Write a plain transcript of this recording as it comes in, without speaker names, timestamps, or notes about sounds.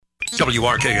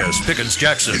WRKS Pickens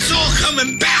Jackson. It's all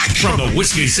coming back. From the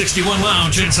Whiskey 61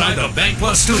 Lounge inside the Bank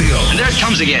Plus studio. And there it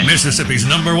comes again. Mississippi's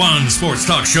 #1 sports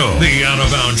talk show. The Out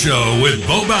of Bounds Show with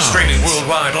Bo Bounds. Streaming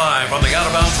worldwide live on the Out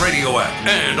of Bounds radio app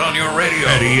and on your radio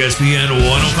at ESPN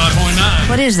 105.9.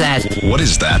 What is that? What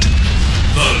is that?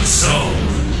 The Zone.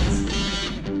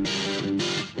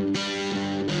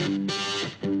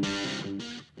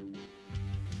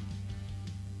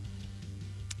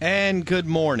 And good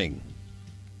morning.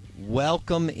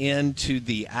 Welcome into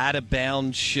the Out of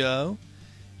Bounds show,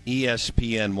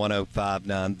 ESPN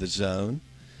 105.9 The Zone.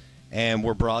 And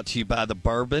we're brought to you by the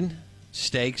Bourbon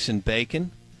Steaks and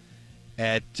Bacon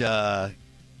at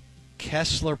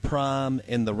Kessler Prime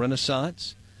in the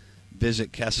Renaissance.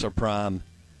 Visit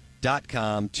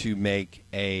KesslerPrime.com to make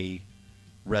a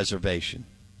reservation.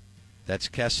 That's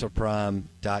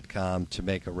KesslerPrime.com to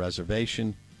make a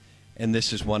reservation. And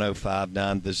this is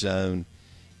 105.9 The Zone,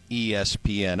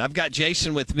 ESPN. I've got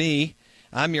Jason with me.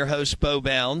 I'm your host, Bo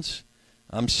Bounds.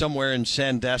 I'm somewhere in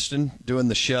Sandestin doing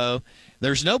the show.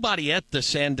 There's nobody at the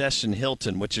Sandestin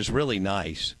Hilton, which is really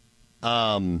nice.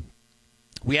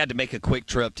 We had to make a quick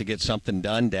trip to get something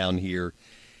done down here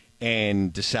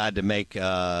and decide to make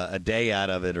a day out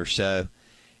of it or so.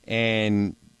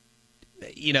 And,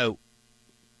 you know,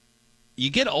 you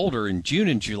get older, and June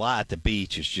and July at the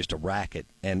beach is just a racket.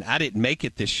 And I didn't make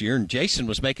it this year, and Jason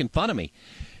was making fun of me.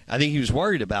 I think he was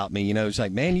worried about me. You know, he's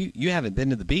like, man, you haven't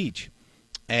been to the beach.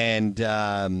 And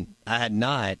I had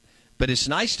not. But it's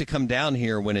nice to come down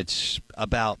here when it's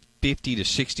about 50 to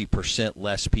 60%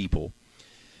 less people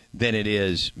than it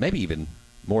is, maybe even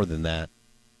more than that,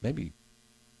 maybe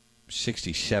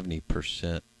 60,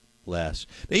 70% less.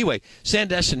 But anyway,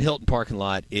 Sandestin Hilton parking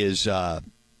lot is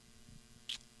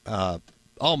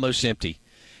almost empty.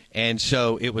 And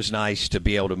so it was nice to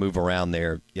be able to move around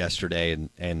there yesterday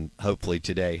and hopefully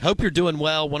today. Hope you're doing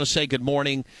well. Want to say good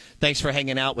morning. Thanks for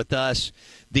hanging out with us.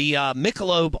 The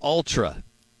Michelob Ultra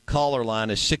caller line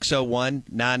is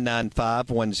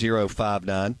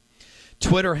 601-995-1059.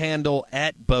 Twitter handle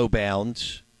at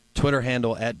BoBounds.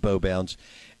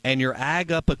 And your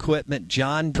Ag Up Equipment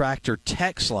John Tractor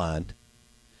text line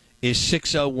is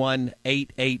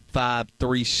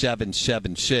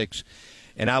 601-885-3776.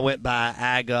 And I went by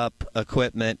Ag Up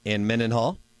Equipment in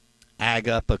Mendenhall, Ag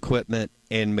Up Equipment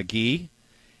in McGee,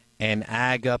 and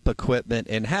Ag Up Equipment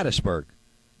in Hattiesburg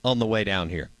on the way down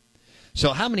here.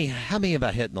 So how many have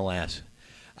I hit in the last?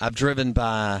 I've driven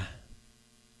by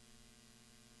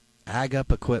Ag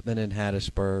Up Equipment in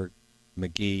Hattiesburg,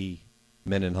 McGee,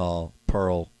 Mendenhall,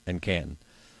 Pearl, and Canton,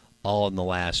 all in the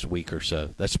last week or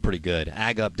so. That's pretty good.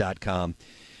 agup.com.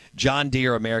 John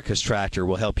Deere, America's Tractor,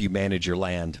 will help you manage your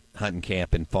land, hunt and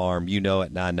camp and farm. You know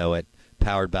it and I know it.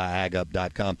 Powered by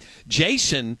agup.com.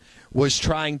 Jason was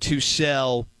trying to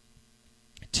sell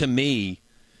to me.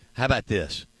 How about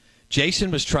this?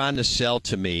 Jason was trying to sell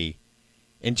to me,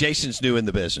 and Jason's new in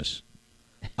the business.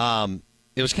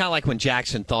 It was kind of like when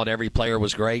Jackson thought every player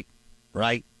was great,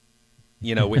 right?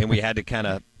 You know, and we had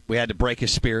to break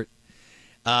his spirit.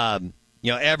 You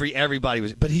know, everybody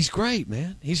was, but he's great,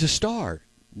 man. He's a star.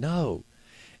 No.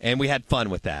 And we had fun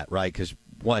with that, right? Because,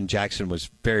 one, Jackson was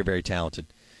very, very talented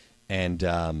and,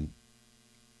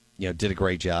 you know, did a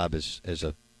great job as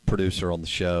a producer on the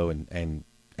show and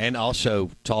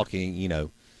also talking, you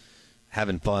know,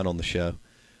 having fun on the show.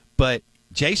 But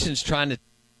Jason's trying to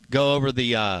go over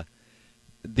the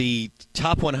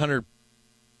top 100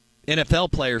 NFL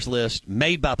players list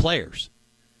made by players.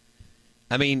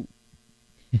 I mean,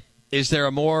 is there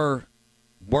a more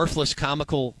worthless,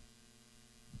 comical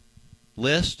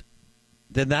list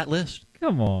than that list?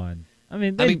 Come on.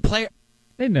 They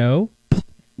know.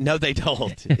 No, they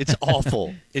don't. It's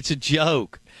awful. It's a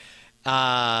joke.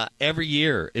 Every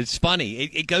year. It's funny.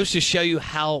 It goes to show you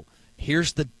how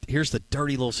here's the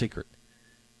dirty little secret.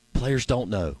 Players don't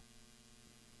know.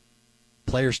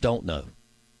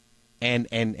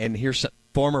 And here's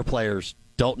former players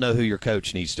don't know who your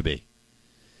coach needs to be.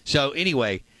 So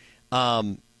anyway,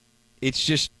 it's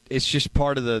just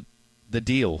part of the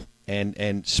deal.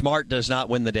 And smart does not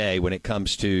win the day when it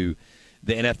comes to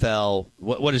the NFL.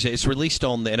 What is it? It's released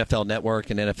on the NFL Network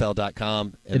and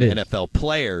NFL.com. And the NFL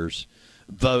players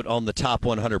vote on the top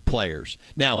 100 players.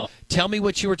 Now, tell me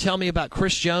what you were telling me about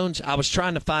Chris Jones. I was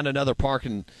trying to find another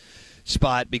parking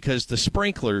spot because the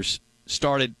sprinklers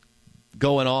started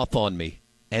going off on me,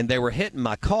 and they were hitting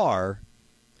my car,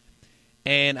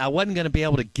 and I wasn't going to be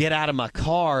able to get out of my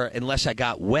car unless I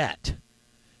got wet.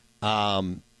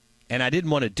 And I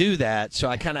didn't want to do that, so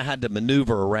I kind of had to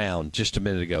maneuver around just a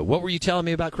minute ago. What were you telling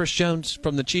me about Chris Jones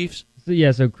from the Chiefs?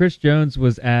 So Chris Jones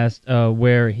was asked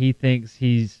where he thinks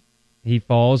he's he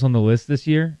falls on the list this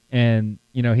year, and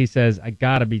he says, I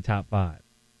gotta be top 5.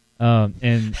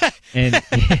 And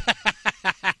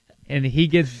and he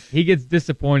gets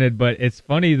disappointed, but it's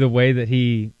funny the way that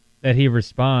he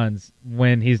responds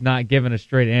when he's not given a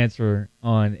straight answer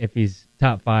on if he's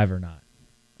top 5 or not.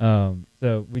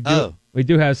 So we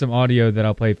do have some audio that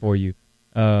I'll play for you,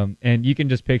 and you can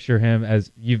just picture him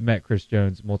as you've met Chris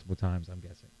Jones multiple times, I'm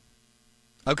guessing.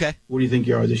 Okay. What do you think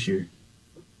you are this year?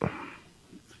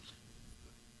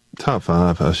 Top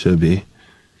 5, I should be.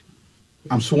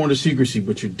 I'm sworn to secrecy,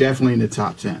 but you're definitely in the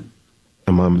top 10.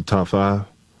 Am I in the top 5?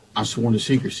 I'm sworn to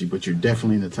secrecy, but you're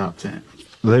definitely in the top 10.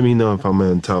 Let me know if I'm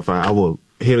in the top 5. I will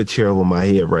hit a chair over my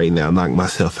head right now, knock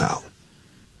myself out.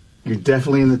 You're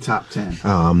definitely in the top 10.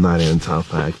 Oh, I'm not in the top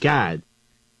 5. God.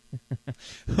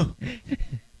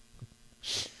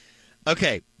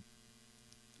 Okay.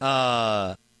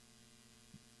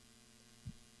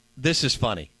 This is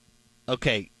funny.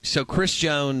 Okay, so Chris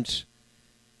Jones,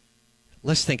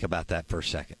 let's think about that for a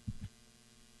second.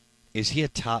 Is he a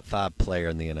top 5 player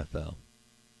in the NFL?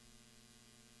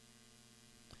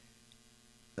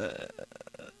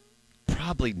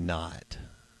 Probably not.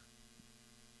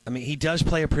 I mean, he does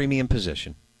play a premium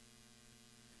position.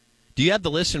 Do you have the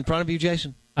list in front of you,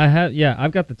 Jason? I have. Yeah,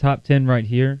 I've got the top 10 right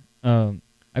here.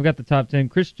 I've got the top 10.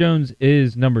 Chris Jones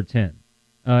is number 10,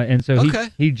 and so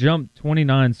he jumped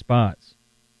 29 spots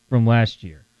from last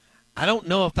year. I don't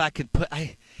know if I could put.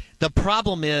 The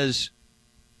problem is,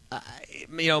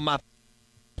 my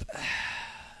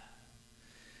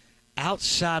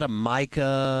outside of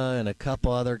Micah and a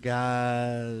couple other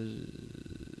guys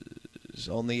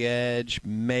on the edge,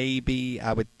 maybe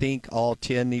I would think all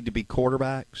 10 need to be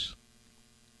quarterbacks.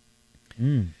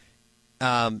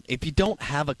 If you don't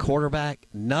have a quarterback,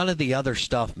 none of the other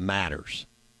stuff matters.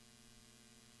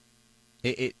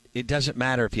 It doesn't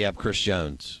matter if you have Chris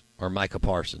Jones or Micah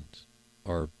Parsons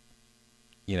or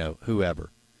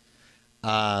whoever.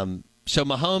 So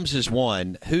Mahomes is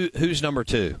 1. Who's number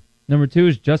 2? Number 2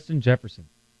 is Justin Jefferson.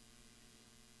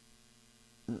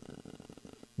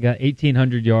 Got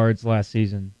 1,800 yards last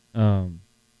season.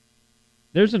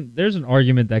 There's an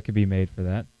argument that could be made for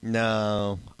that.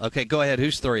 No. Okay, go ahead.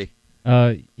 Who's 3?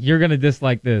 You're going to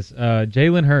dislike this.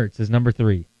 Jalen Hurts is number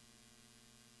 3.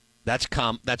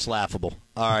 That's laughable.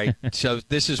 All right. So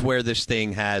this is where this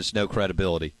thing has no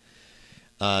credibility.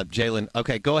 Jalen,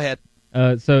 okay, go ahead.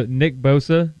 So Nick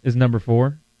Bosa is number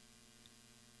 4.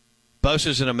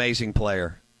 Bosa's an amazing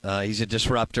player. He's a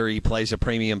disruptor. He plays a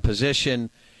premium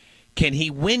position. Can he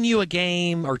win you a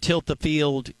game or tilt the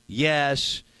field?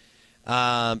 Yes.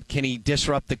 Can he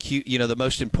disrupt the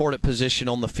most important position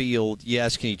on the field?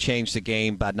 Yes. Can he change the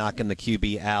game by knocking the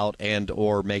QB out and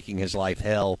or making his life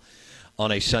hell on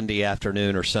a Sunday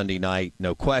afternoon or Sunday night?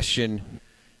 No question.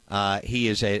 He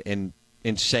is an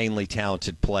insanely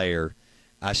talented player.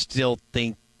 I still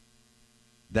think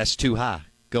that's too high.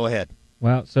 Go ahead.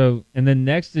 Wow. So, and then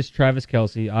next is Travis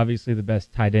Kelce, obviously the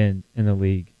best tight end in the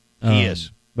league. He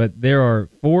is. But there are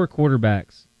 4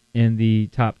 quarterbacks in the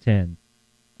top 10.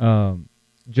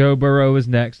 Joe Burrow is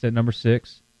next at number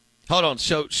 6. Hold on.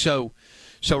 So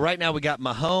right now we got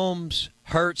Mahomes,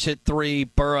 Hurts at 3,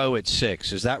 Burrow at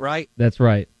 6. Is that right? That's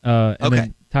right. And okay.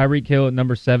 Then Tyreek Hill at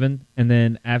number 7, and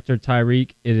then after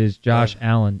Tyreek, it is Josh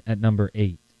Allen at number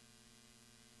 8.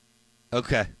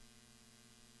 Okay.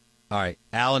 All right.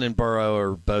 Allen and Burrow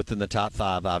are both in the top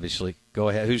 5, obviously. Go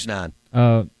ahead. Who's 9?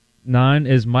 9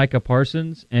 is Micah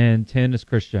Parsons, and 10 is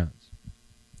Chris Jones.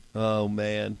 Oh,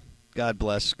 man. God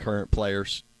bless current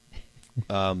players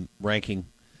ranking.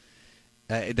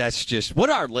 That's just – what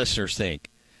do our listeners think?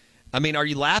 I mean, are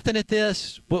you laughing at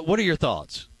this? What are your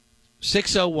thoughts?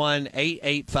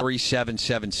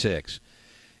 601-885-3776.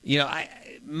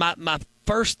 My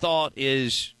first thought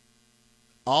is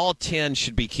all 10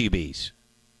 should be QBs.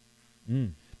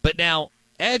 But now,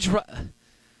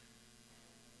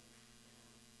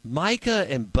 Micah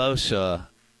and Bosa,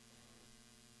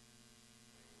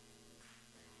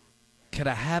 could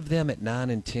I have them at 9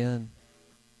 and 10?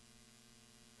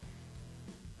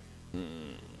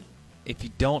 If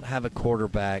you don't have a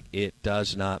quarterback, it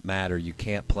does not matter. You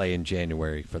can't play in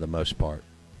January for the most part.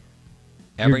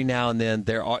 Every now and then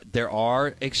there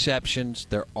are exceptions.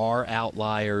 There are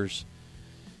outliers.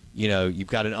 You've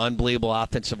got an unbelievable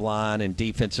offensive line and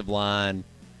defensive line,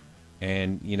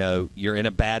 and, you're in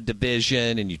a bad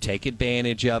division and you take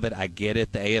advantage of it. I get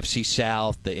it. The AFC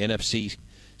South, the NFC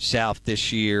South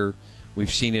this year,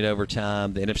 we've seen it over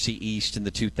time. The NFC East in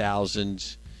the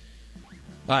 2000s.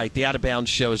 All right, the Out of Bounds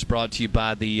show is brought to you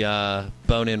by the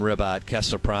Bone-In Ribeye at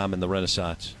Kessler Prime and the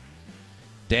Renaissance.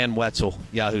 Dan Wetzel,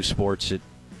 Yahoo Sports at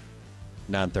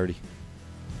 9:30.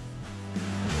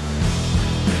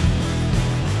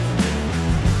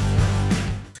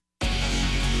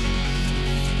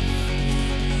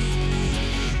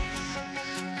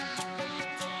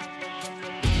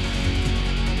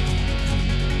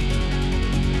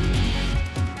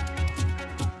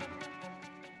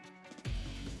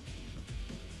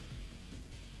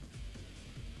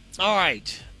 All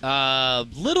right.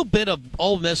 Little bit of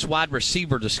Ole Miss wide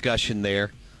receiver discussion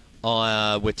there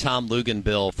with Tom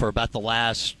Luganbill for about the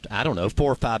last, 4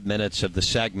 or 5 minutes of the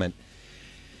segment.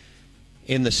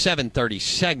 In the 7:30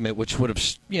 segment, which would have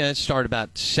started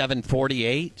about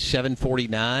 7:48,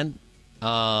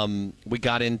 7:49, we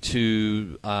got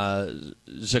into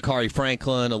Zachary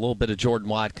Franklin, a little bit of Jordan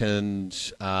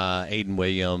Watkins, Aiden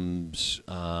Williams,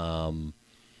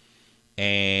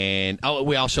 and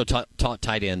we also taught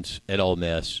tight ends at Ole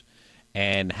Miss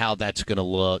and how that's going to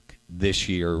look this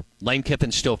year. Lane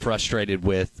Kiffin's still frustrated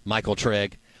with Michael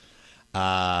Trigg.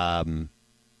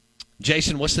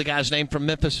 Jason, what's the guy's name from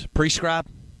Memphis? Prescribe?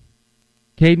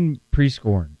 Caden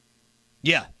Prescorn.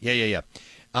 Yeah.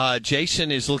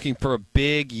 Jason is looking for a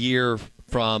big year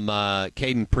from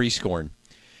Caden Prescorn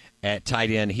at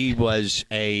tight end. He was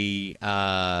a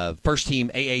first-team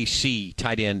AAC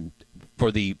tight end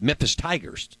for the Memphis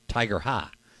Tigers, Tiger High,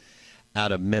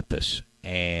 out of Memphis.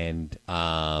 And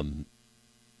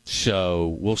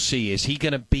so we'll see. Is he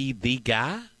going to be the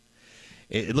guy?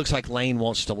 It looks like Lane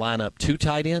wants to line up 2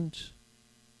 tight ends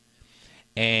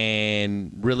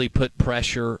and really put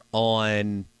pressure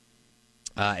on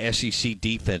SEC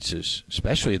defenses,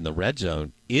 especially in the red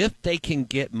zone, if they can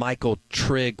get Michael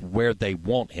Trigg where they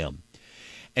want him.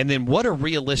 And then what are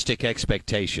realistic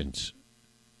expectations?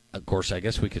 Of course, I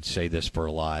guess we could say this for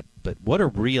a lot, but what are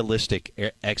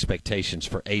realistic expectations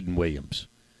for Aiden Williams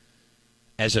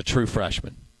as a true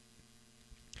freshman?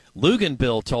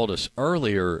 Luganbill told us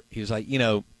earlier, he was like,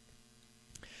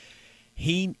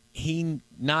 he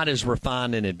not as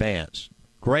refined and advanced.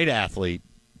 Great athlete,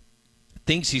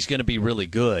 thinks he's going to be really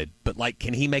good, but,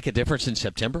 can he make a difference in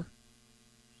September?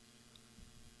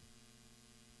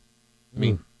 I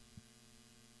mean,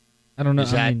 I don't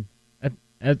know.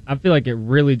 I feel like it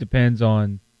really depends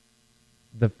on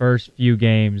the first few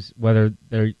games, whether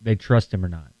they trust him or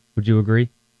not. Would you agree?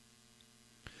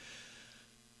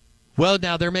 Well,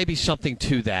 now there may be something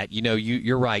to that.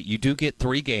 You're right. You do get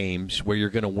 3 games where you're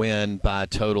going to win by a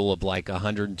total of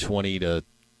 120 to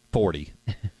 40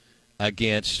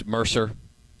 against Mercer,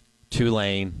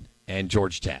 Tulane, and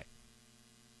Georgia Tech.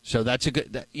 So that's a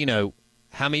good.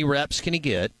 How many reps can he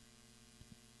get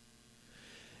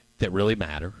that really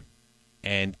matter,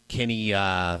 and can he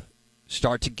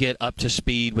start to get up to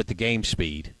speed with the game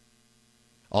speed?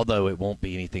 Although it won't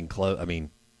be anything close. I mean,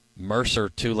 Mercer,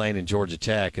 Tulane, and Georgia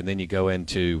Tech, and then you go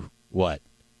into what?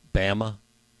 Bama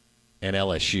and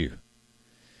LSU.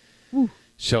 Ooh.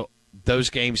 So those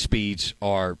game speeds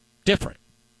are different.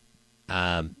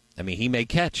 He may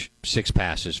catch 6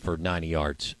 passes for 90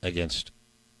 yards against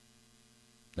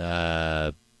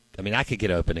I could get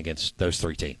open against those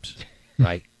 3 teams,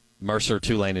 right? Mercer,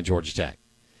 Tulane, and Georgia Tech.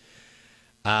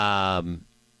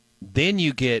 Then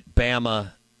you get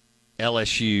Bama,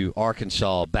 LSU,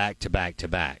 Arkansas back to back to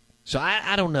back. So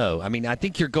I don't know. I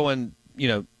think you're going,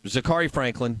 Zachary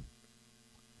Franklin,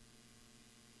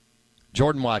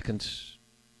 Jordan Watkins,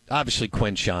 obviously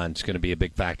Quinshawn's going to be a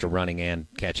big factor running and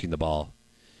catching the ball.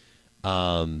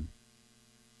 And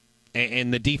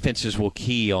the defenses will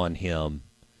key on him.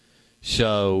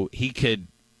 So he could,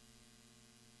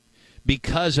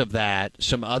 because of that,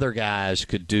 some other guys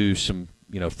could do some,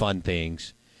 fun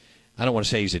things. I don't want to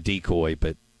say he's a decoy,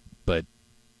 but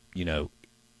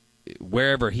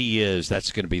wherever he is,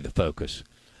 that's going to be the focus.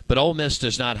 But Ole Miss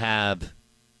does not have,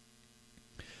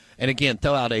 and again,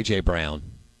 throw out A.J. Brown,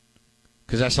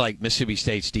 because that's like Mississippi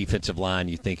State's defensive line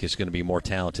you think is going to be more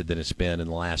talented than it's been in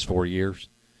the last 4 years.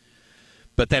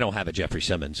 But they don't have a Jeffrey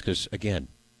Simmons because, again,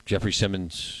 Jeffrey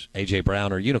Simmons, A.J.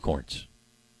 Brown are unicorns.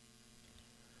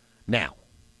 Now,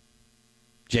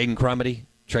 Jaden Crumity,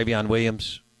 Travion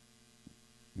Williams,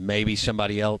 maybe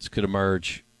somebody else could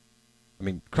emerge.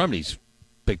 Crumity's a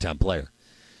big-time player.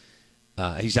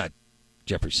 He's not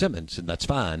Jeffrey Simmons, and that's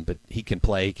fine, but he can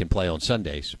play. He can play on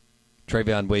Sundays.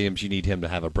 Travion Williams, you need him to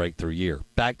have a breakthrough year.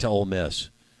 Back to Ole Miss.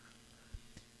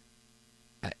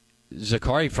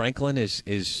 Zachary Franklin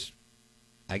is,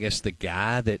 I guess, the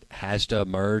guy that has to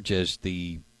emerge as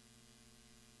the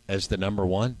number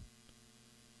one,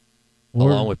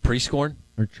 along with Prescorn.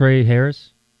 Or Trey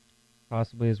Harris,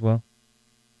 possibly as well.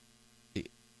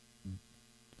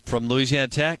 From Louisiana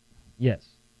Tech? Yes.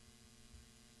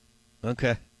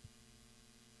 Okay.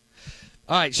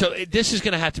 All right, so this is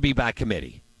going to have to be by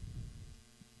committee.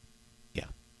 Yeah.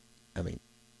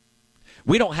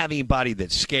 We don't have anybody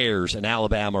that scares an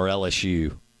Alabama or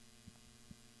LSU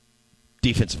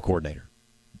defensive coordinator.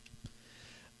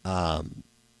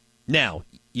 Now,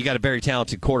 you got a very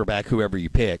talented quarterback, whoever you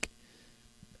pick,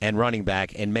 and running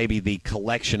back, and maybe the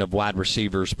collection of wide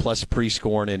receivers plus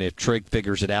Prescorn, and if Trigg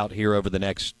figures it out here over the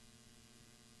next,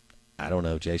 I don't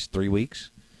know, Jace, 3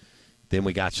 weeks, then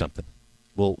we got something.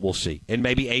 We'll see. And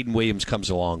maybe Aiden Williams comes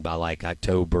along by like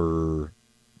October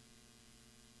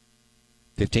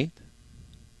 15th.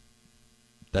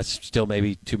 That's still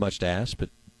maybe too much to ask, but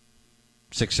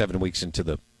 6-7 weeks into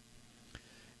the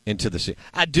season.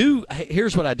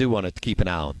 Here's what I do want to keep an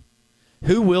eye on.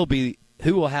 Who will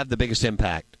have the biggest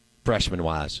impact freshman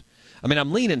wise? I mean,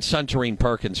 I'm leaning Suntarine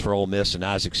Perkins for Ole Miss and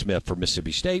Isaac Smith for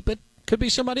Mississippi State, but could be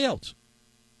somebody else.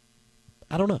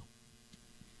 I don't know.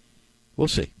 We'll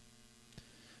see.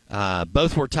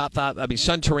 Both were top 5. I mean,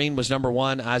 Suntarine was number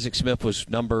 1. Isaac Smith was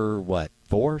number, 4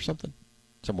 or something?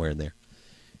 Somewhere in there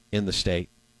in the state.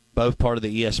 Both part of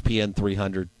the ESPN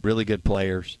 300. Really good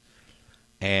players.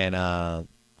 And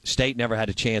State never had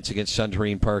a chance against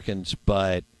Suntarine Perkins,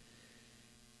 but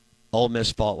Ole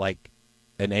Miss fought like,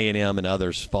 and A&M and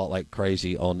others fought like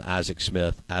crazy on Isaac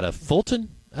Smith out of Fulton,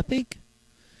 I think.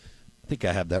 I think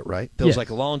I have that right. Feels like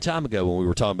a long time ago when we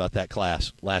were talking about that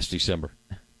class last December.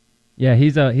 Yeah,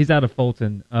 he's out of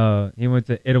Fulton. He went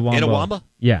to Itawamba. Itawamba?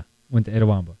 Yeah, went to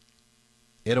Itawamba.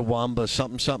 Itawamba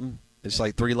something. It's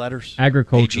like 3 letters.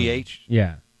 Agriculture. AGH?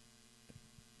 Yeah.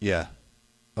 Yeah.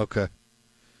 Okay.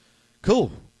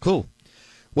 Cool.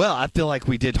 Well, I feel like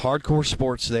we did hardcore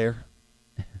sports there.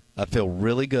 I feel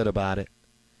really good about it.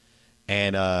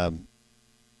 And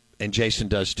Jason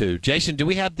does too. Jason, do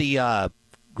we have the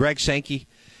Greg Sankey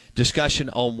discussion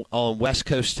on West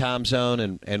Coast time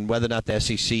zone and whether or not the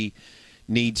SEC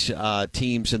needs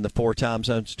teams in the 4 time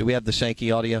zones? Do we have the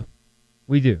Sankey audio?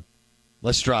 We do.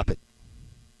 Let's drop it.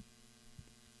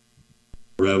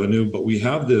 Revenue, but we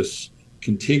have this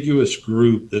contiguous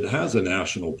group that has a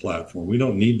national platform. We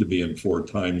don't need to be in 4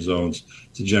 time zones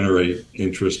to generate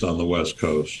interest on the West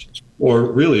Coast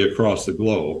or really across the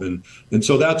globe. And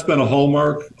so that's been a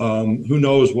hallmark. Who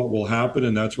knows what will happen?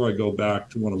 And that's where I go back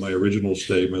to one of my original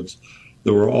statements,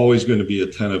 that we're always going to be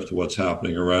attentive to what's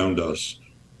happening around us.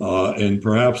 And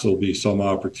perhaps there'll be some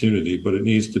opportunity, but it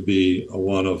needs to be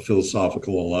one of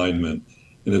philosophical alignment.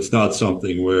 And it's not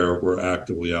something where we're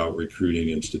actively out recruiting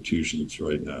institutions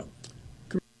right now.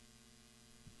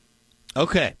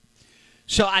 Okay.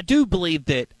 So I do believe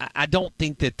that I don't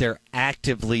think that they're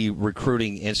actively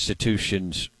recruiting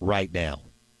institutions right now.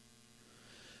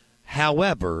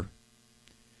 However,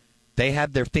 they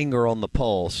have their finger on the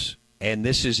pulse, and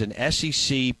this is an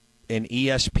SEC and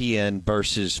ESPN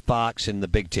versus Fox and the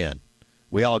Big Ten.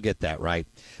 We all get that, right?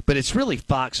 But it's really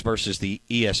Fox versus the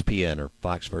ESPN, or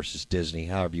Fox versus Disney,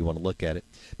 however you want to look at it.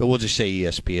 But we'll just say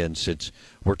ESPN since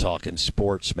we're talking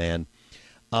sports, man.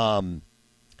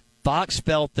 Fox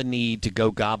felt the need to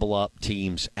go gobble up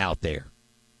teams out there.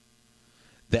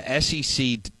 The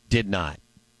SEC did not.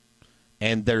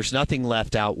 And there's nothing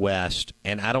left out west,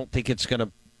 and I don't think it's going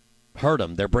to hurt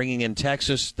them. They're bringing in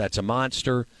Texas. That's a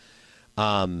monster.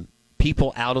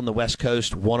 People out on the West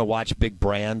Coast want to watch big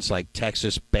brands like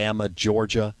Texas, Bama,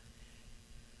 Georgia,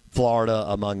 Florida,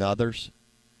 among others.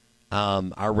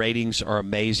 Our ratings are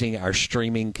amazing. Our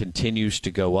streaming continues to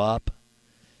go up,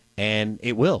 and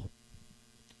it will.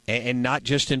 And not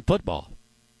just in football,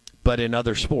 but in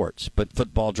other sports. But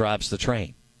football drives the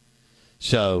train.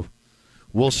 So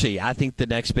we'll see. I think the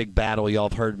next big battle, y'all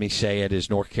have heard me say it, is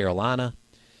North Carolina.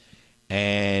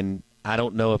 And I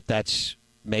don't know if that's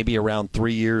maybe around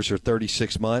 3 years or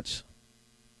 36 months.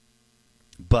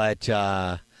 But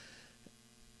I'm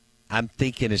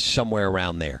thinking it's somewhere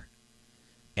around there.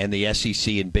 And the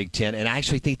SEC and Big Ten. And I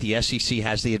actually think the SEC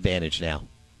has the advantage now.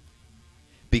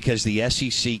 Because the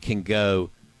SEC can go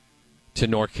to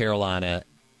North Carolina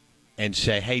and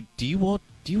say, hey, do you want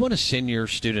to send your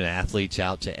student athletes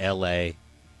out to L.A.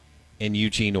 and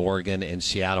Eugene, Oregon, and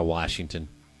Seattle, Washington,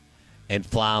 and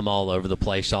fly them all over the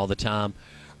place all the time?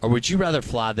 Or would you rather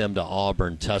fly them to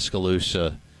Auburn,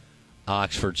 Tuscaloosa,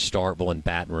 Oxford, Starkville, and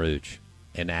Baton Rouge,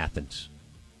 and Athens?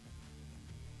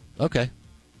 Okay.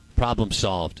 Problem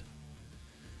solved.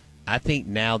 I think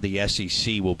now the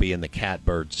SEC will be in the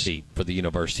catbird seat for the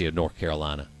University of North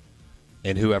Carolina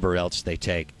and whoever else they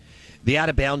take. The Out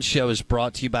of Bounds Show is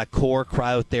brought to you by Core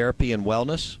Cryotherapy and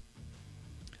Wellness.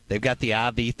 They've got the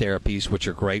IV therapies, which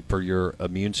are great for your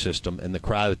immune system, and the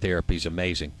cryotherapy is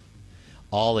amazing.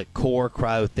 All at Core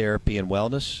Cryotherapy and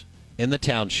Wellness in the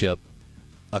township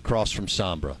across from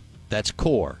Sombra. That's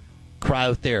Core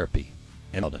Cryotherapy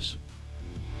and Wellness.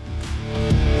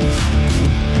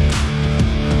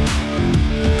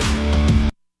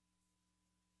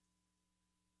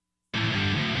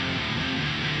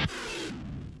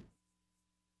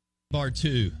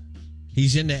 Bartoo.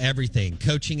 He's into everything.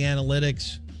 Coaching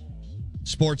analytics,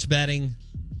 sports betting,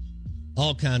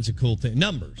 all kinds of cool things.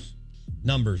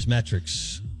 Numbers,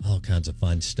 metrics, all kinds of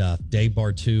fun stuff. Dave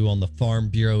Bartoo on the Farm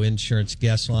Bureau Insurance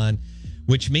guest line,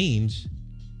 which means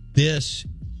this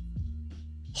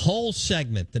whole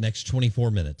segment, the next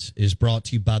 24 minutes, is brought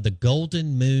to you by the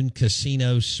Golden Moon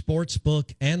Casino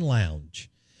Sportsbook and Lounge,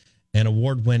 an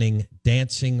award-winning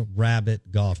Dancing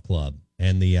Rabbit Golf Club.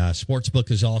 And the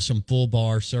sportsbook is awesome, full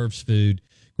bar, serves food,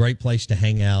 great place to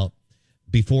hang out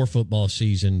before football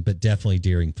season, but definitely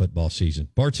during football season.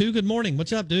 Bartoo, good morning.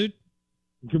 What's up, dude?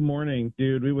 Good morning,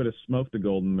 dude. We would have smoked the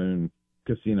Golden Moon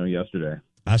Casino yesterday.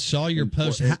 I saw your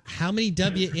post. How many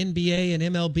WNBA and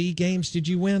MLB games did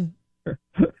you win? It's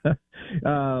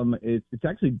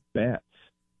actually bets.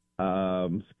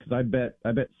 Because I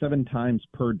bet 7 times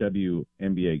per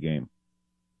WNBA game.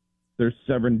 There's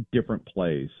 7 different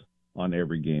plays on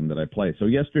every game that I play. So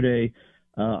yesterday,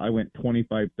 I went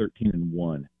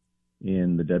 25-13-1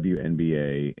 in the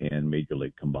WNBA and Major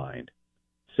League combined.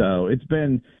 So it's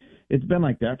been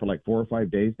like that for like 4 or 5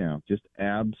 days now. Just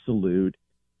absolute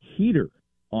heater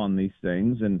on these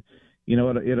things. And you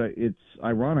know, it's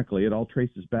ironically, it all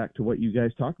traces back to what you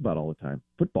guys talk about all the time: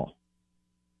 football.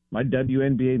 My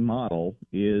WNBA model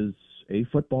is a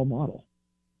football model.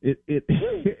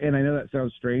 And I know that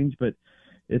sounds strange, but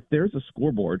if there's a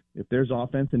scoreboard, if there's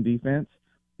offense and defense,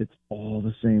 it's all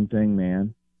the same thing,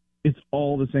 man. It's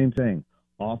all the same thing.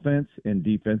 Offense and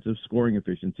defensive scoring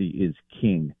efficiency is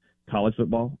king. College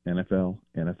football, NFL,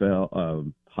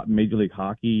 Major League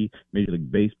Hockey, Major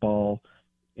League Baseball,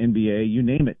 NBA, you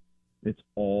name it. It's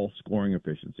all scoring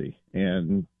efficiency.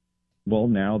 And, well,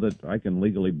 now that I can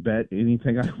legally bet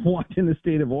anything I want in the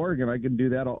state of Oregon, I can do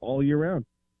that all year round.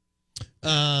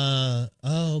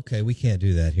 Okay. We can't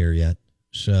do that here yet.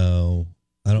 So,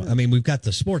 we've got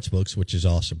the sports books, which is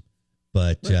awesome,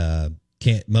 but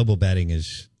mobile betting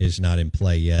is not in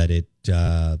play yet. It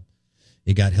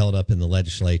got held up in the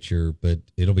legislature, but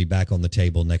it'll be back on the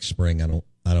table next spring.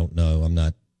 I don't know. I'm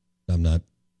not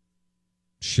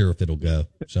sure if it'll go.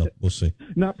 So we'll see.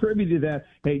 Not privy to that.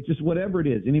 Hey, just whatever it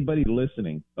is, anybody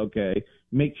listening, okay,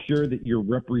 make sure that your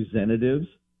representatives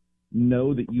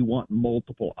know that you want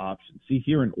multiple options. See,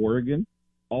 here in Oregon,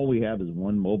 all we have is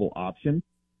one mobile option,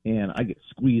 and I get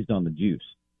squeezed on the juice.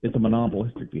 It's a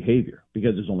monopolistic behavior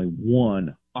because there's only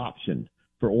one option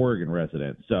for Oregon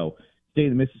residents. So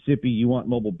state of Mississippi, you want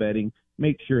mobile betting,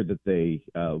 make sure that they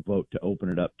vote to open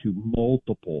it up to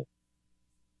multiple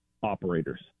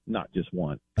operators, not just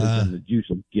one, because then the juice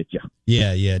will get you.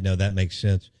 Yeah, no, that makes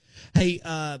sense. Hey,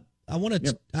 I want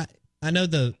to. Yep. I know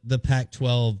the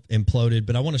Pac-12 imploded,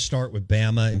 but I want to start with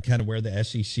Bama and kind of where the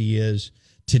SEC is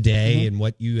today and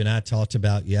what you and I talked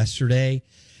about yesterday.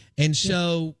 And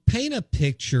so, paint a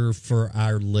picture for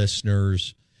our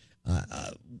listeners.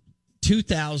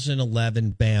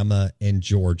 2011 Bama and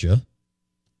Georgia,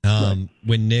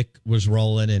 when Nick was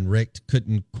rolling and Rick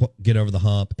couldn't get over the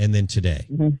hump, and then today.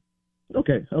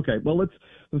 Okay. Well,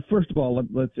 first of all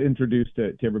let's introduce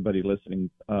to everybody listening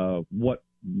what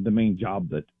the main job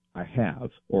that I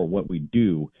have, or what we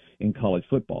do in college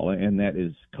football, and that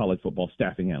is college football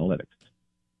staffing analytics.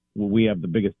 We have the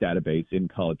biggest database in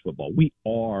college football. We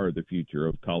are the future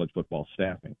of college football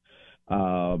staffing.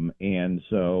 And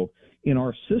so in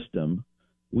our system,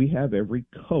 we have every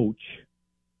coach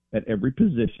at every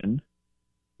position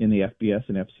in the FBS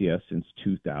and FCS since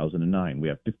 2009. We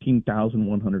have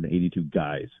 15,182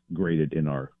 guys graded in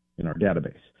our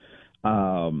database.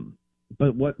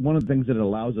 But one of the things that it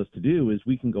allows us to do is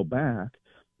we can go back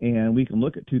and we can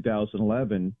look at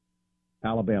 2011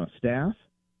 Alabama staff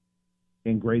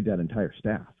and grade that entire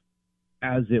staff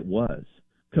as it was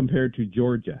compared to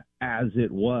Georgia, as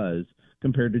it was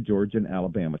compared to Georgia and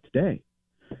Alabama today.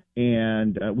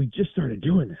 And we just started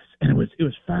doing this, and it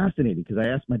was fascinating because I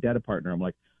asked my data partner, I'm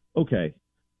like, okay,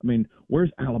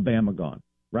 where's Alabama gone,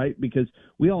 right? Because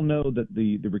we all know that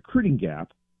the recruiting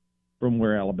gap from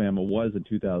where Alabama was in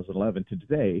 2011 to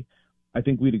today, I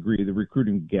think we'd agree the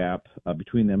recruiting gap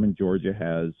between them and Georgia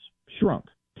has shrunk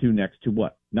to next to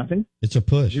what? Nothing? It's a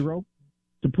push. 0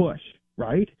 to push,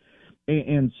 right?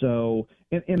 And so,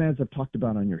 and as I've talked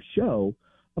about on your show,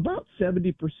 about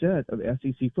 70% of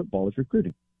SEC football is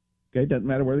recruiting. Okay, doesn't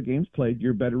matter where the game's played.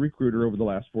 You're a better recruiter over the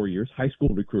last 4 years, high school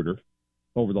recruiter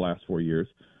over the last 4 years.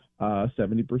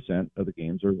 70% of the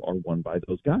games are won by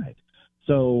those guys.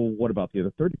 So what about the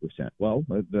other 30%? Well,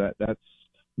 that's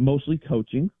mostly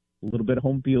coaching, a little bit of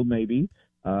home field maybe,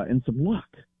 and some luck.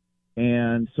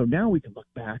 And so now we can look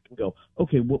back and go,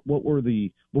 okay, what were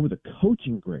the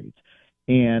coaching grades?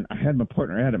 And I had my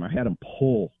partner Adam. I had him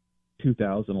pull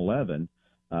 2011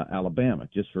 Alabama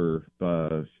just for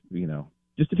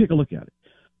just to take a look at it.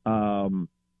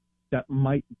 That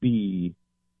might be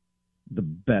the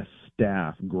best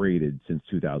staff graded since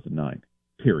 2009.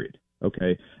 period.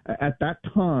 Okay. At that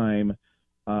time,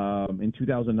 in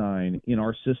 2009, in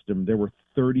our system, there were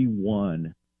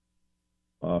 31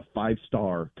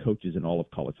 5-star coaches in all of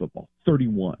college football.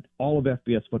 31. All of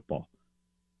FBS football.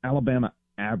 Alabama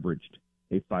averaged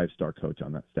a 5-star coach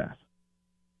on that staff.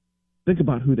 Think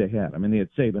about who they had. I mean, they had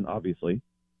Saban, obviously.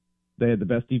 They had the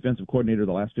best defensive coordinator of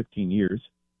the last 15 years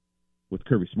with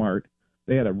Kirby Smart.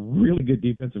 They had a really good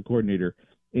defensive coordinator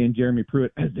in Jeremy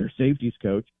Pruitt as their safeties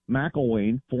coach.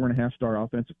 McElwain, 4.5-star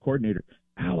offensive coordinator.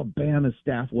 Alabama's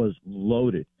staff was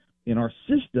loaded. In our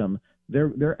system,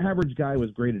 their average guy was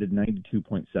graded at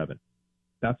 92.7.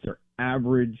 That's their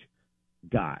average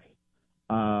guy.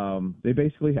 They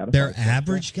basically had their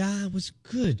average guy was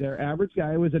good. Their average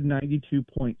guy was at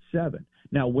 92.7.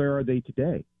 Now, where are they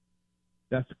today?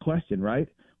 That's the question, right?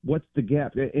 What's the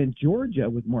gap? And Georgia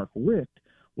with Mark Richt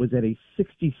was at a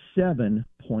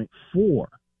 67.4.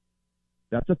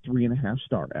 That's a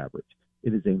 3.5-star average.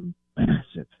 It is a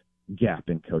massive gap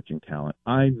in coaching talent.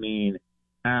 I mean,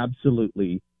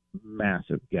 absolutely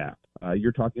massive gap.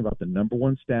 You're talking about the number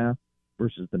 1 staff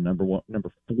versus the number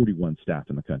 41 staff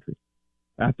in the country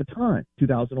at the time,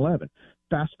 2011.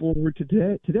 Fast forward to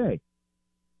today.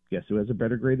 Guess who has a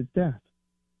better graded staff?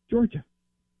 Georgia.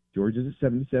 Georgia's at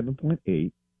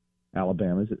 77.8.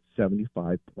 Alabama's at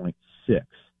 75.6.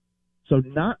 So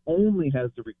not only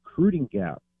has the recruiting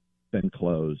gap been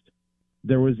closed,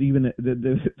 there was even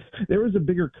there was a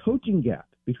bigger coaching gap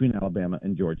between Alabama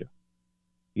and Georgia.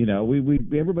 You know, we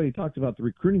everybody talked about the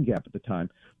recruiting gap at the time.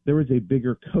 There was a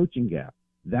bigger coaching gap.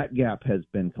 That gap has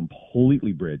been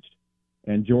completely bridged.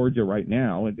 And Georgia right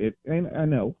now, and I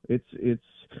know it's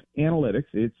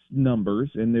analytics, it's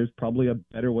numbers, and there's probably a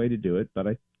better way to do it, but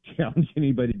I challenge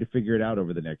anybody to figure it out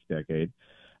over the next decade.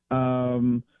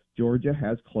 Georgia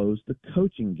has closed the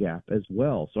coaching gap as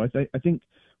well. So I think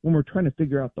when we're trying to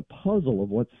figure out the puzzle of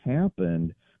what's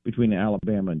happened between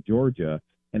Alabama and Georgia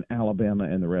and Alabama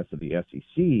and the rest of the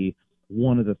SEC,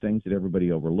 one of the things that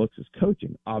everybody overlooks is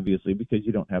coaching, obviously, because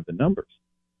you don't have the numbers.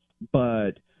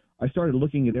 But I started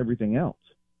looking at everything else.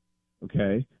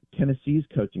 Okay, Tennessee's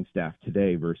coaching staff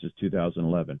today versus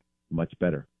 2011, much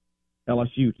better.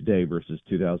 LSU today versus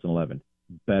 2011,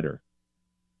 better.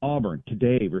 Auburn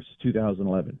today versus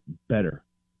 2011, better.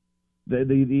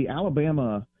 The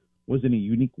Alabama was in a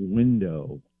unique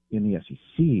window in the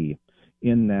SEC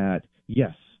in that,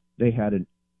 yes, they had an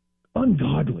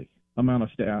ungodly amount of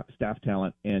staff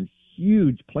talent and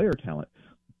huge player talent,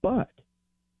 but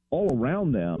all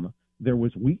around them there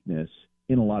was weakness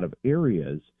in a lot of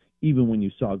areas, even when you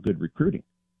saw good recruiting.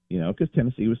 You know, because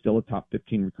Tennessee was still a top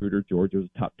 15 recruiter, Georgia was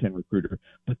a top 10 recruiter,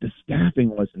 but the staffing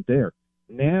wasn't there.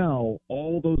 Now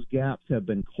all those gaps have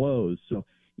been closed. So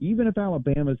even if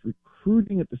Alabama's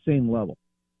recruiting at the same level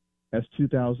as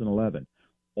 2011,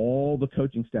 all the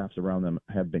coaching staffs around them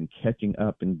have been catching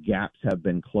up and gaps have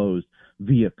been closed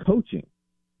via coaching,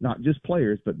 not just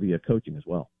players, but via coaching as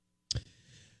well.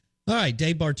 All right,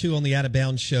 Dave Bartoo on the Out of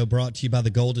Bounds Show, brought to you by the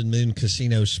Golden Moon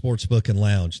Casino Sportsbook and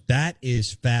Lounge. That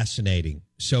is fascinating.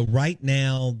 So right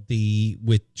now,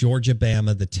 with Georgia,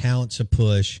 Bama, the talent's a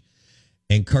push,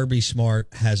 and Kirby Smart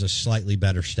has a slightly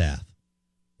better staff,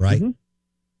 right? Mm-hmm.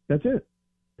 That's it.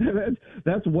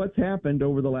 That's what's happened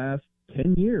over the last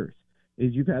 10 years,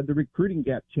 is you've had the recruiting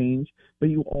gap change, but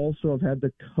you also have had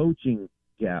the coaching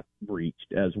gap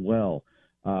breached as well.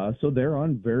 So they're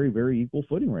on very, very equal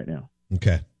footing right now.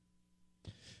 Okay.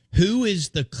 Who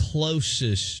is the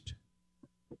closest?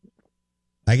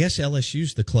 I guess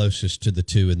LSU's the closest to the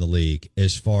two in the league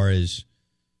as far as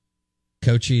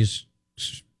coaches,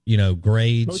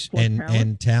 grades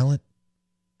and talent.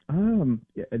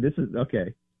 Yeah, this is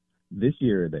okay. This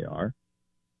year they are,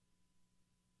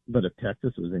 but if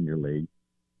Texas was in your league,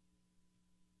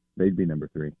 they'd be number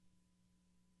 3.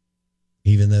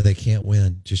 Even though they can't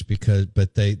win,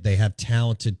 but they have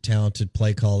talented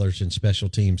play callers and special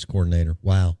teams coordinator.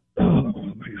 Wow.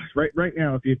 Oh my gosh! Right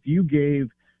now, if you gave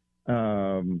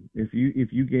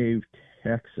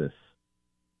Texas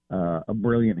a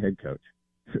brilliant head coach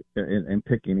and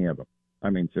pick any of them, I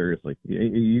mean seriously,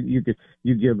 you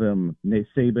give them Nate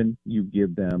Saban, you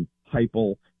give them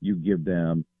Heupel, you give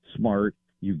them Smart,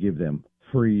 you give them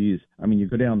Freeze. I mean, you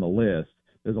go down the list.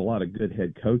 There's a lot of good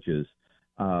head coaches.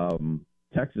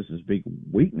 Texas's big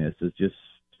weakness is just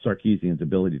Sarkisian's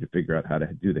ability to figure out how to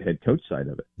do the head coach side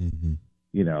of it. Mm-hmm.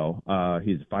 He's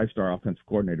a 5-star offensive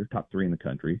coordinator, top 3 in the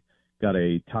country, got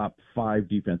a top 5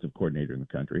 defensive coordinator in the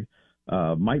country,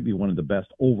 might be one of the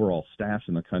best overall staffs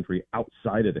in the country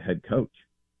outside of the head coach.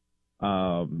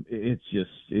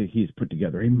 He's put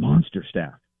together a monster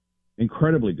staff,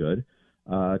 incredibly good,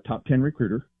 top 10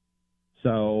 recruiter.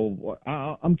 So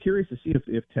I'm curious to see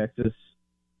if Texas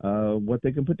what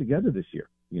they can put together this year.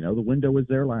 You know, the window was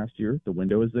there last year. The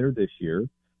window is there this year.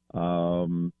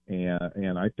 And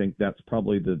I think that's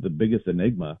probably the biggest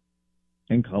enigma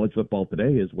in college football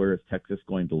today is where is Texas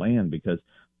going to land? Because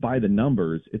by the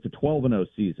numbers, it's a 12-0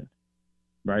 season,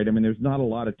 right? I mean, there's not a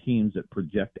lot of teams that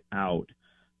project out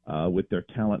with their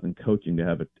talent and coaching to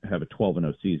have a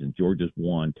 12-0 season. Georgia's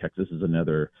one, Texas is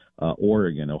another,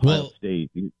 Oregon, Ohio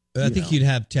State. I think you'd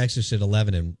have Texas at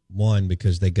 11-1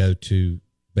 because they go to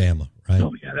Bama, right?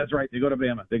 Oh yeah, that's right. They go to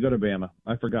Bama.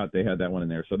 I forgot they had that one in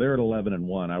there. So they're at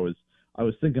 11-1. I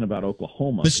was thinking about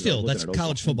Oklahoma. But still, that's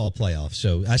college football playoff.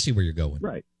 So I see where you're going.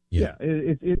 Right. Yeah.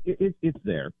 It's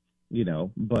there, you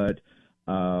know. But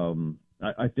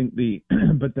I think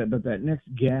but that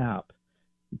next gap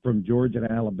from Georgia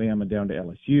to Alabama down to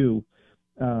LSU,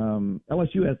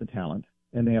 LSU has the talent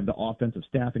and they have the offensive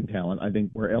staffing talent. I think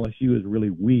where LSU is really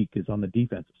weak is on the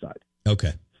defensive side.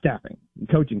 Okay. Staffing,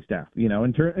 coaching staff, you know,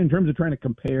 in terms of trying to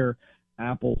compare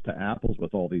apples to apples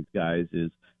with all these guys is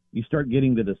you start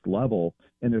getting to this level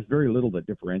and there's very little that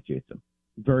differentiates them.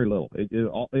 Very little.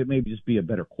 It may just be a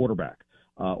better quarterback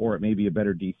or it may be a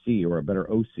better DC or a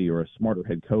better OC or a smarter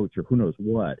head coach or who knows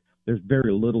what. There's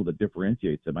very little that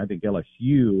differentiates them. I think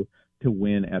LSU to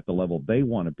win at the level they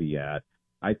want to be at,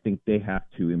 I think they have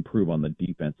to improve on the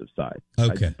defensive side.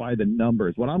 Okay. By the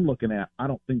numbers, what I'm looking at, I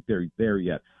don't think they're there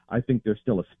yet. I think they're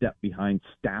still a step behind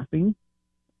staffing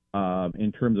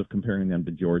in terms of comparing them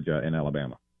to Georgia and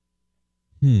Alabama.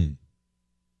 All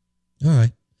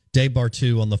right. Dave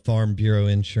Bartoo on the Farm Bureau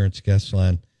Insurance guest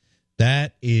line.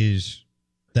 That's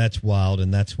wild,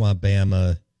 and that's why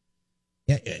Bama.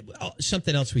 Yeah,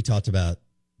 something else we talked about,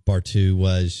 Bartoo,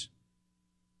 was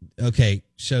okay.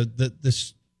 So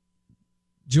this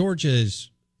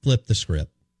Georgia's flipped the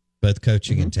script, both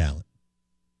coaching and talent.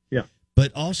 Yeah,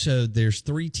 but also there's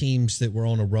three teams that were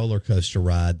on a roller coaster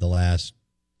ride the last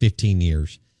 15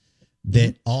 years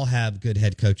that all have good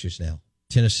head coaches now.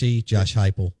 Tennessee, Josh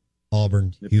Heupel,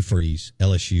 Auburn, Hugh Freeze,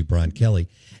 LSU, Brian Kelly,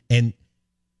 and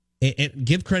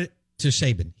give credit to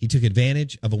Saban. He took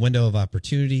advantage of a window of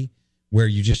opportunity where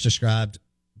you just described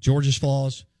Georgia's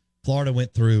flaws. Florida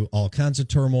went through all kinds of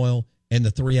turmoil, and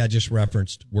the three I just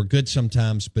referenced were good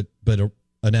sometimes, but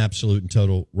an absolute and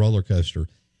total roller coaster.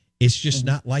 It's just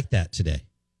not like that today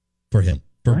for him,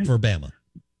 for Bama.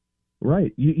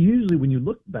 Right. Usually when you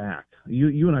look back,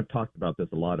 you and I've talked about this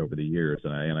a lot over the years,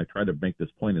 and I try to make this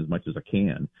point as much as I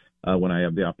can when I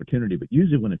have the opportunity. But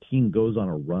usually when a team goes on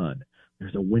a run,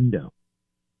 there's a window,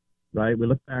 right? We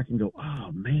look back and go,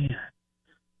 oh, man,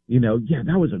 you know, yeah,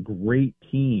 that was a great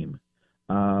team.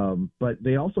 But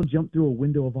they also jumped through a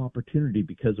window of opportunity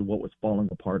because of what was falling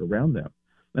apart around them.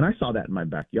 And I saw that in my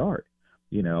backyard.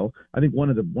 You know, I think one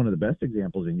of the best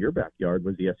examples in your backyard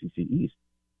was the SEC East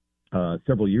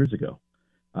several years ago.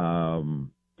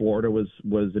 Florida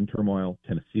was in turmoil.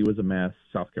 Tennessee was a mess.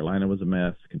 South Carolina was a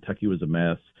mess. Kentucky was a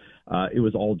mess. It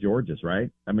was all Georgia's, right?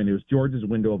 I mean, it was Georgia's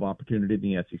window of opportunity in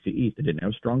the SEC East. They didn't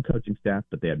have a strong coaching staff,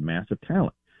 but they had massive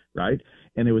talent, right?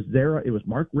 And it was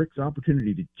Mark Richt's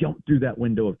opportunity to jump through that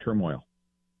window of turmoil.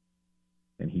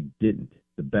 And he didn't.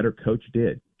 The better coach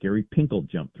did. Gary Pinkel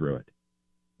jumped through it.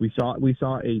 We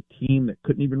saw a team that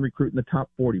couldn't even recruit in the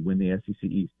top 40 win the SEC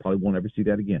East. Probably won't ever see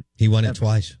that again. He won it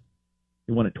twice.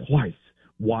 He won it twice.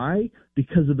 Why?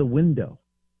 Because of the window,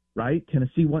 right?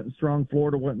 Tennessee wasn't strong.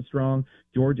 Florida wasn't strong.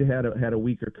 Georgia had a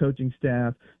weaker coaching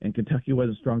staff, and Kentucky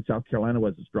wasn't strong. South Carolina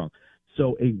wasn't strong.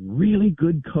 So a really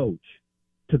good coach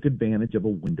took advantage of a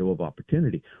window of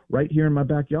opportunity right here in my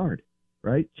backyard,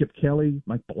 right? Chip Kelly,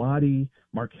 Mike Bellotti,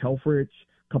 Mark Helfrich,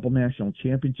 a couple national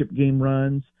championship game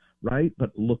runs, right?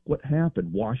 But look what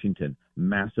happened. Washington,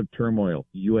 massive turmoil.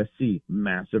 USC,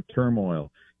 massive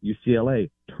turmoil. UCLA,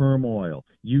 turmoil.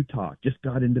 Utah just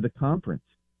got into the conference.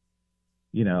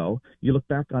 You know, you look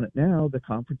back on it now, the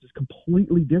conference is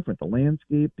completely different. The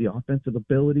landscape, the offensive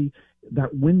ability,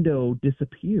 that window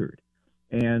disappeared.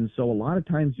 And so a lot of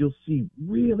times you'll see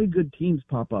really good teams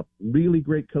pop up, really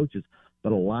great coaches,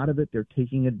 but a lot of it they're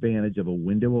taking advantage of a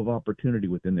window of opportunity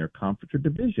within their conference or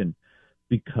division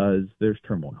because there's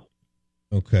turmoil.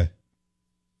 Okay.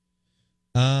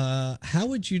 How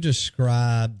would you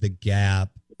describe the gap?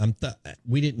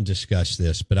 We didn't discuss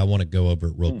this, but I want to go over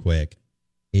it real quick.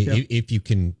 If you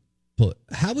can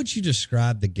how would you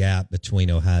describe the gap between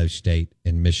Ohio State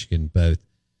and Michigan, both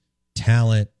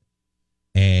talent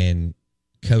and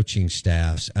coaching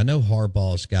staffs? I know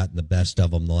Harbaugh's gotten the best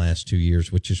of them the last 2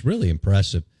 years, which is really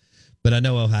impressive, but I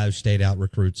know Ohio State out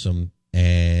recruits them,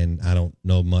 and I don't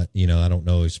know much, I don't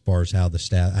know as far as how the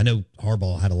staff, I know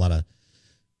Harbaugh had a lot of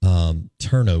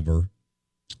turnover.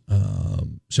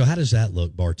 So how does that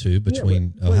look, Bartoo,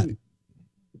 between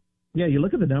Yeah, you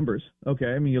look at the numbers.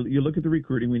 Okay, I mean, you look at the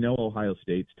recruiting. We know Ohio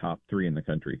State's top 3 in the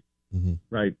country,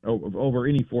 right? Over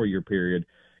any 4-year period,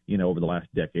 over the last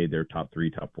decade, they're top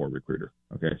 3, top 4 recruiter.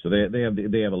 Okay, so they have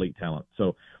elite talent.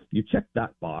 So you check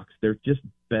that box. They're just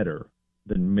better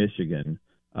than Michigan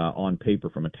on paper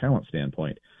from a talent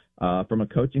standpoint. From a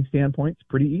coaching standpoint, it's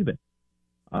pretty even.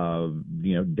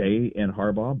 Day and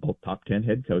Harbaugh, both top 10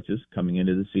 head coaches coming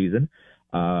into the season.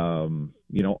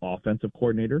 Offensive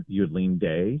coordinator, you would lean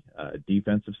Day.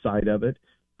 Defensive side of it,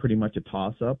 pretty much a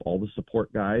toss-up. All the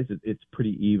support guys, it's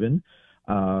pretty even.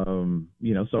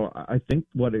 So I think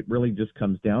what it really just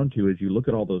comes down to is you look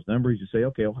at all those numbers, you say,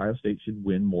 okay, Ohio State should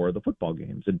win more of the football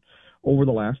games. And over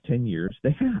the last 10 years,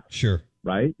 they have. Sure.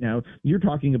 Right? Now, you're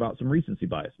talking about some recency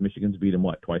bias. Michigan's beat them,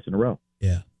 twice in a row?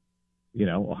 Yeah.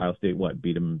 Ohio State,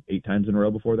 beat them 8 times in a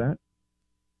row before that?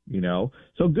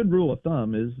 So good rule of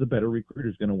thumb is the better recruiter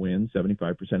is going to win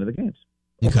 75% of the games.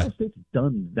 Okay. Ohio State's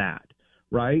done that,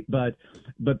 right? But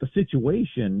the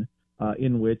situation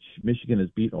in which Michigan has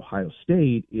beat Ohio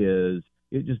State is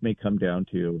it just may come down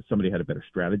to somebody had a better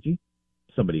strategy,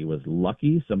 somebody was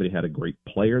lucky, somebody had a great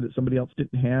player that somebody else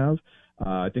didn't have.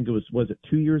 I think it was it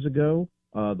 2 years ago,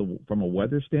 from a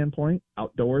weather standpoint,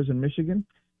 outdoors in Michigan?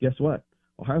 Guess what?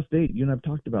 Ohio State, you and I have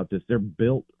talked about this. They're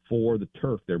built for the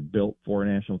turf. They're built for a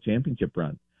national championship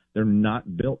run. They're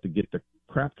not built to get the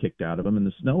crap kicked out of them in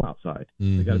the snow outside.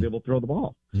 They got to be able to throw the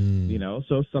ball.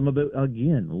 So some of it,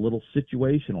 again, a little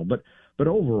situational. But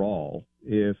overall,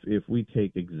 if we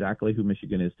take exactly who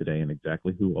Michigan is today and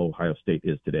exactly who Ohio State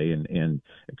is today and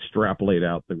extrapolate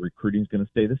out the recruiting's going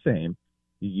to stay the same,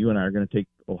 you and I are going to take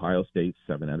Ohio State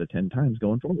 7 out of 10 times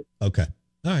going forward. Okay.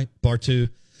 All right. Bartoo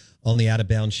on the Out of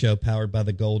Bounds Show, powered by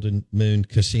the Golden Moon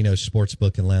Casino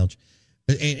Sportsbook and Lounge.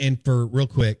 And for real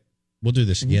quick, we'll do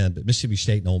this again, but Mississippi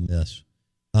State and Ole Miss,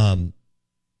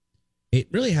 it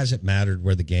really hasn't mattered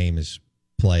where the game is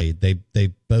played.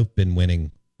 They've both been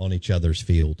winning on each other's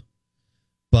field.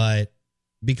 But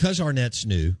because Arnett's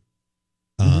new,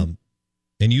 and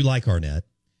you like Arnett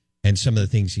and some of the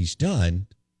things he's done,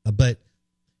 but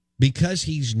because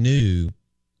he's new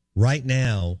right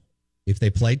now, if they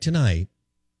played tonight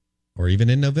or even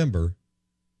in November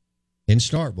in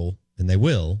Starkville, and they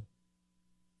will,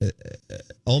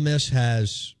 Ole Miss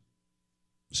has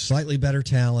slightly better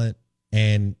talent,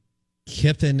 and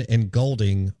Kiffin and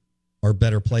Golding are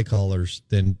better play callers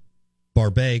than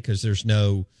Barbay because there's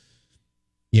no,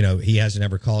 he hasn't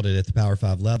ever called it at the Power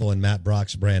 5 level, and Matt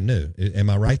Brock's brand new. Am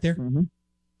I right there?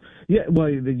 Yeah, well,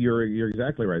 you're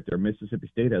exactly right there. Mississippi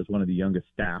State has one of the youngest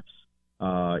staffs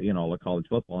in all of college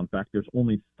football. In fact, there's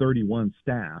only 31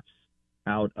 staffs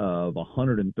out of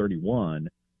 131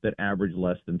 that average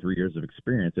less than 3 years of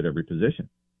experience at every position.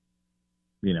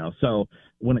 So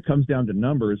when it comes down to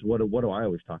numbers, what do I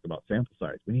always talk about? Sample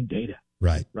size. We need data.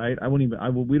 Right. Right.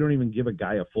 We don't even give a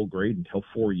guy a full grade until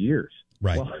 4 years.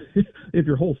 Right. Well, if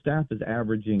your whole staff is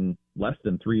averaging less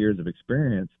than 3 years of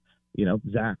experience,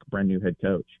 Zach, brand new head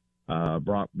coach,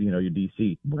 Brock, your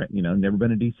DC, never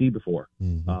been a DC before.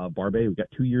 Barbay, we got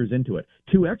 2 years into it.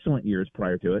 2 excellent years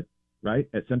prior to it, right?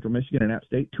 At Central Michigan and App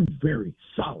State, 2 very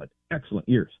solid, excellent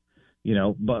years.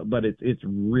 But it's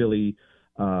really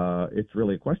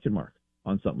a question mark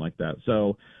on something like that.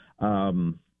 So,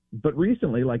 but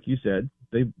recently, like you said,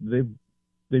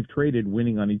 they've traded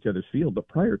winning on each other's field. But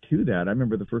prior to that, I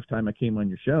remember the first time I came on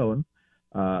your show and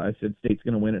I said State's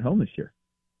going to win at home this year.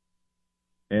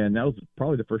 And that was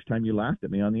probably the first time you laughed at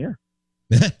me on the air.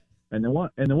 and then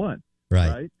won.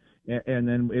 Right. And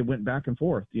then it went back and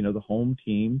forth. The home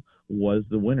team was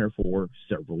the winner for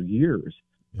several years.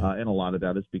 And a lot of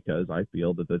that is because I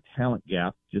feel that the talent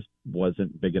gap just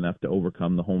wasn't big enough to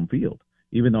overcome the home field.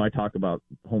 Even though I talk about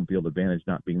home field advantage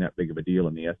not being that big of a deal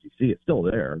in the SEC, it's still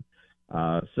there.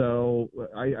 So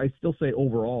I still say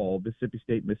overall, Mississippi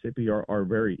State, Mississippi are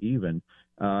very even.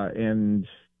 And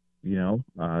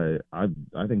I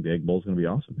think the Egg Bowl is going to be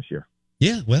awesome this year.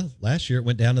 Yeah, well, last year it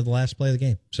went down to the last play of the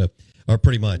game, or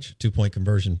pretty much 2-point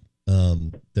conversion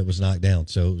that was knocked down.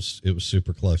 So it was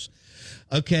super close.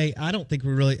 Okay, I don't think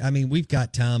we've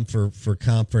got time for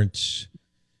conference.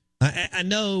 I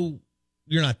know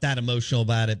you're not that emotional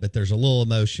about it, but there's a little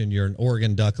emotion. You're an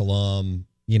Oregon Duck alum.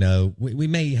 We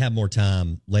may have more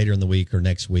time later in the week or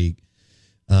next week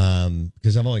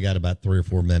because I've only got about 3 or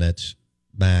 4 minutes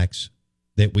max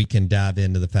that we can dive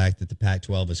into the fact that the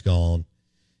Pac-12 is gone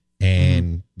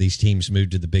and these teams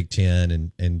moved to the Big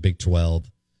Ten and Big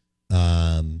 12.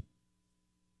 And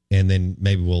then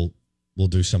maybe we'll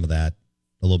do some of that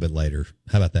a little bit later.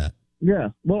 How about that? Yeah.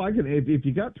 Well, I can. If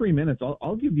you got 3 minutes,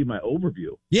 I'll give you my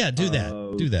overview. Yeah, do that.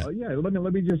 Yeah.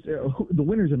 Let me just the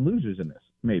winners and losers in this,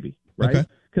 maybe. right?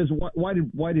 Because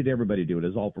why did everybody do it?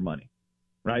 It's all for money,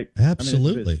 right? Absolutely.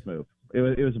 I mean, it's a business move.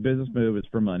 It was a business move. It's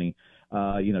for money.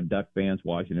 Duck fans,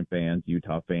 Washington fans,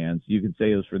 Utah fans. You can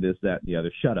say it was for this, that, and the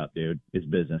other. Shut up, dude. It's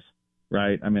business,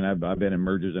 right? I mean, I've been in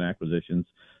mergers and acquisitions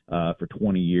for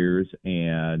 20 years,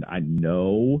 and I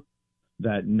know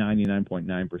that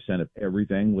 99.9% of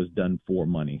everything was done for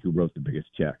money. Who wrote the biggest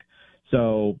check?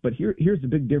 So, but here's the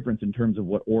big difference in terms of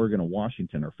what Oregon and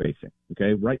Washington are facing.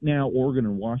 Okay, right now, Oregon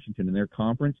and Washington in their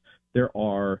conference, there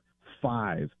are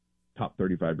 5 top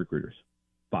 35 recruiters,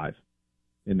 5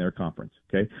 in their conference.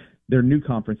 Okay, their new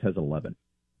conference has 11.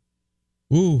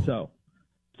 Ooh. So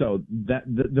that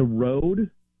the road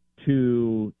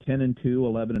to 10-2,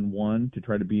 11-1 to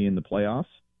try to be in the playoffs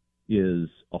is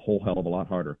a whole hell of a lot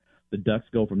harder. The Ducks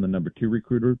go from the number 2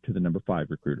 recruiter to the number 5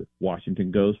 recruiter. Washington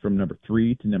goes from number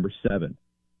 3 to number 7.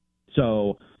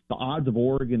 So the odds of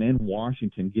Oregon and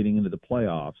Washington getting into the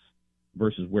playoffs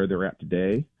versus where they're at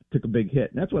today took a big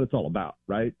hit. And that's what it's all about,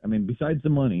 right? I mean, besides the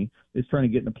money, it's trying to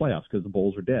get in the playoffs because the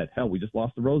Bulls are dead. Hell, we just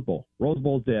lost the Rose Bowl. Rose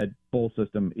Bowl's dead. Bowl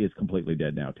system is completely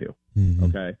dead now, too. Mm-hmm.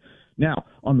 Okay? Now,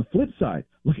 on the flip side,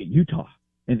 look at Utah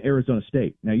and Arizona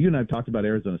State. Now, you and I have talked about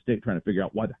Arizona State trying to figure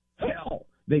out why the hell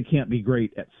they can't be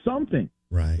great at something,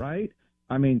 right?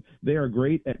 I mean, they are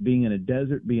great at being in a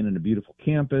desert, being in a beautiful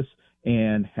campus,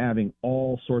 and having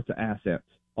all sorts of assets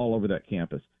all over that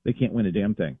campus. They can't win a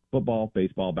damn thing. Football,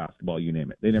 baseball, basketball, you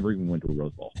name it. They never even went to a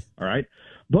Rose Bowl, all right?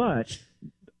 But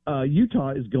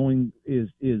Utah is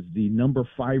the number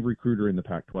 5 recruiter in the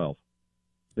Pac-12.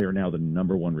 They are now the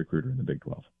number 1 recruiter in the Big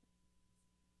 12.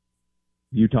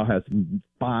 Utah has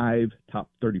 5 top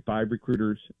 35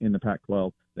 recruiters in the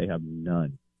Pac-12. They have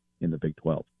none in the Big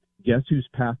 12. Guess whose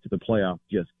path to the playoff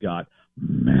just got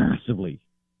massively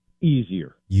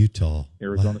easier? Utah.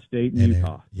 Arizona State and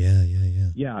Utah. Yeah.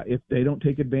 If they don't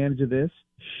take advantage of this,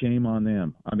 shame on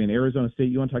them. I mean, Arizona State,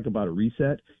 you want to talk about a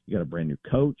reset? You got a brand new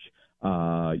coach.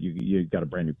 You got a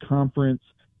brand new conference.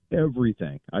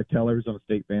 Everything. I tell Arizona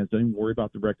State fans, don't even worry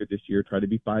about the record this year. Try to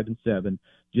be 5-7.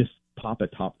 Just pop a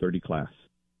top 30 class.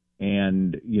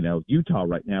 And, Utah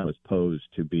right now is posed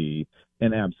to be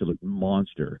an absolute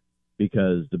monster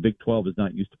because the Big 12 is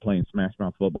not used to playing smash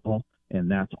mouth football, and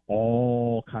that's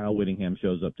all Kyle Whittingham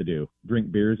shows up to do.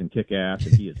 Drink beers and kick ass,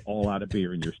 and he is all out of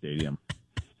beer in your stadium.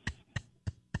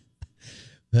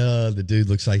 The dude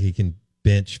looks like he can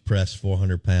bench press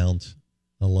 400 pounds.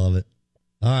 I love it.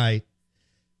 All right.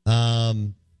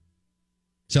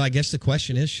 So I guess the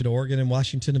question is, should Oregon and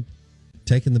Washington have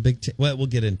taken the Big Ten? Well, we'll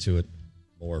get into it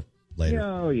more later.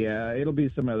 Oh, yeah. It'll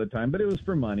be some other time. But it was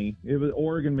for money. It was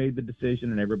Oregon made the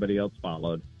decision and everybody else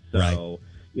followed. So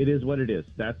It is what it is.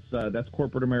 That's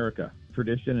corporate America.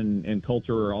 Tradition and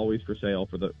culture are always for sale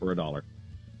for $1.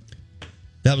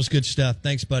 That was good stuff.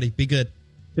 Thanks, buddy. Be good.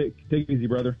 Take it easy,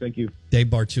 brother. Thank you. Dave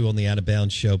Bartoo on the Out of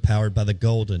Bounds Show, powered by the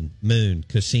Golden Moon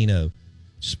Casino,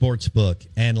 Sportsbook,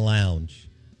 and Lounge,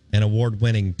 and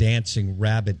award-winning Dancing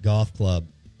Rabbit Golf Club.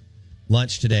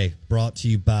 Lunch today brought to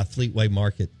you by Fleetway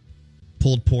Market.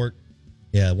 Pulled pork,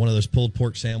 one of those pulled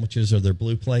pork sandwiches or their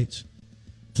blue plates.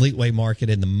 Fleetway Market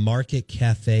and the Market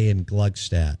Cafe in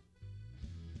Gluckstadt.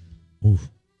 Ooh,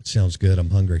 that sounds good. I'm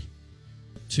hungry.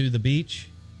 To the beach,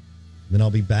 then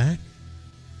I'll be back.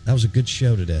 That was a good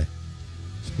show today.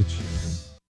 It's a good show.